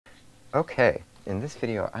Okay, in this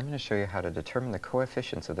video I'm going to show you how to determine the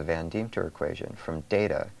coefficients of the VanDeemter equation from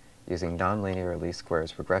data using nonlinear least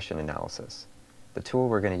squares regression analysis. The tool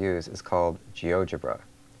we're going to use is called GeoGebra.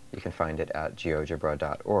 You can find it at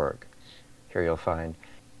geogebra.org. Here you'll find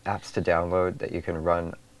apps to download that you can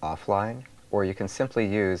run offline, or you can simply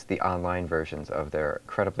use the online versions of their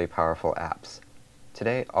incredibly powerful apps.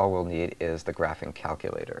 Today all we'll need is the graphing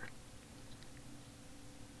calculator.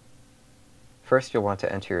 First, you'll want to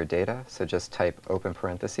enter your data, so just type open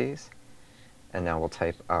parentheses, and now we'll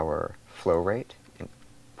type our flow rate in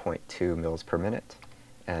 0.2 mils per minute,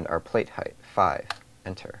 and our plate height, 5,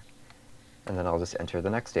 enter. And then I'll just enter the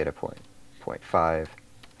next data point,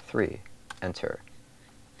 0.53, enter,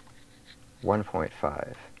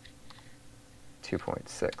 1.5,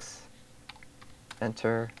 2.6,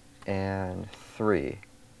 enter, and 3,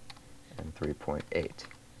 and 3.8,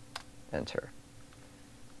 enter.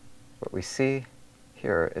 What we see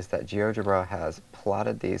here is that GeoGebra has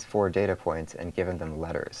plotted these 4 data points and given them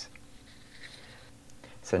letters.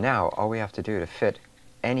 So now all we have to do to fit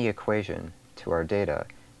any equation to our data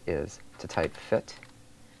is to type fit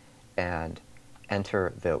and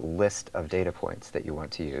enter the list of data points that you want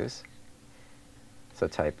to use. So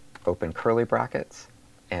type open curly brackets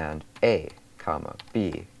and A, comma,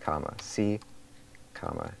 B, comma, C,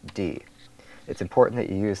 comma, D. It's important that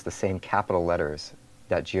you use the same capital letters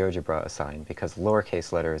that GeoGebra assigned because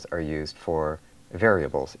lowercase letters are used for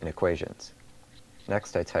variables in equations.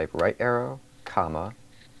 Next I type right arrow, comma,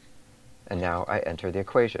 and now I enter the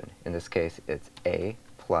equation. In this case it's A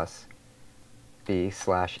plus B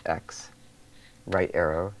slash X, right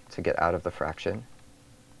arrow to get out of the fraction,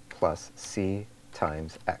 plus C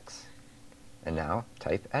times X. And now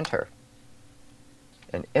type enter.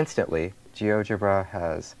 And instantly GeoGebra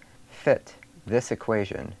has fit this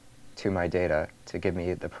equation to my data to give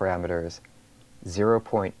me the parameters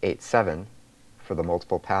 0.87 for the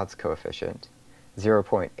multiple paths coefficient,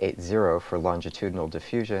 0.80 for longitudinal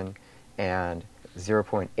diffusion, and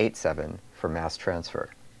 0.87 for mass transfer.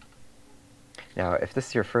 Now, if this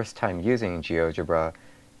is your first time using GeoGebra,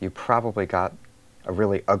 you probably got a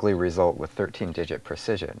really ugly result with 13-digit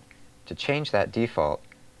precision. To change that default,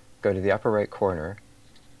 go to the upper right corner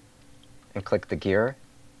and click the gear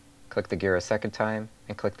a second time,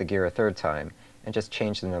 and click the gear a third time, and just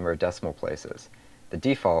change the number of decimal places. The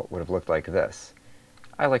default would have looked like this.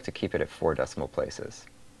 I like to keep it at 4 decimal places.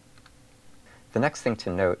 The next thing to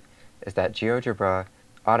note is that GeoGebra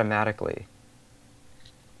automatically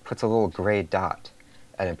puts a little gray dot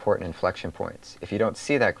at important inflection points. If you don't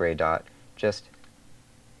see that gray dot, just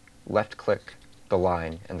left-click the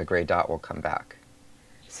line and the gray dot will come back.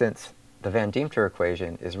 Since the VanDeemter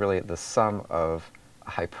equation is really the sum of a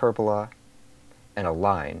hyperbola and a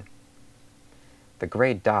line, the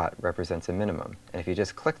gray dot represents a minimum, and if you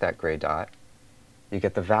just click that gray dot, you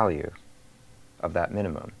get the value of that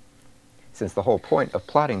minimum. Since the whole point of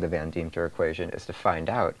plotting the VanDeemter equation is to find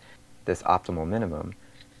out this optimal minimum,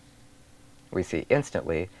 we see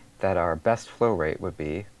instantly that our best flow rate would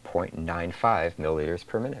be 0.95 milliliters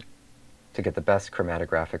per minute to get the best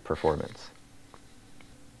chromatographic performance.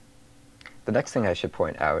 The next thing I should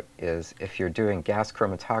point out is if you're doing gas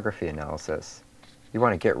chromatography analysis, you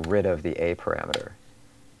want to get rid of the A parameter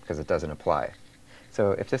because it doesn't apply.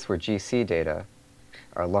 So if this were GC data,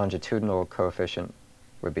 our longitudinal coefficient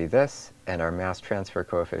would be this, and our mass transfer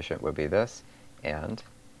coefficient would be this, and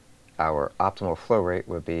our optimal flow rate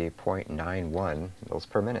would be 0.91 mils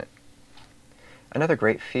per minute. Another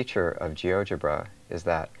great feature of GeoGebra is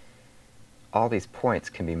that all these points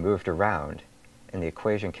can be moved around, and the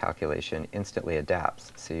equation calculation instantly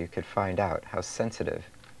adapts, so you could find out how sensitive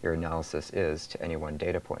your analysis is to any one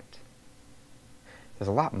data point. There's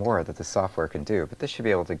a lot more that the software can do, but this should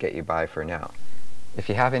be able to get you by for now. If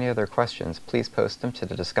you have any other questions, please post them to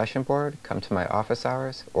the discussion board, come to my office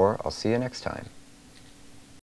hours, or I'll see you next time.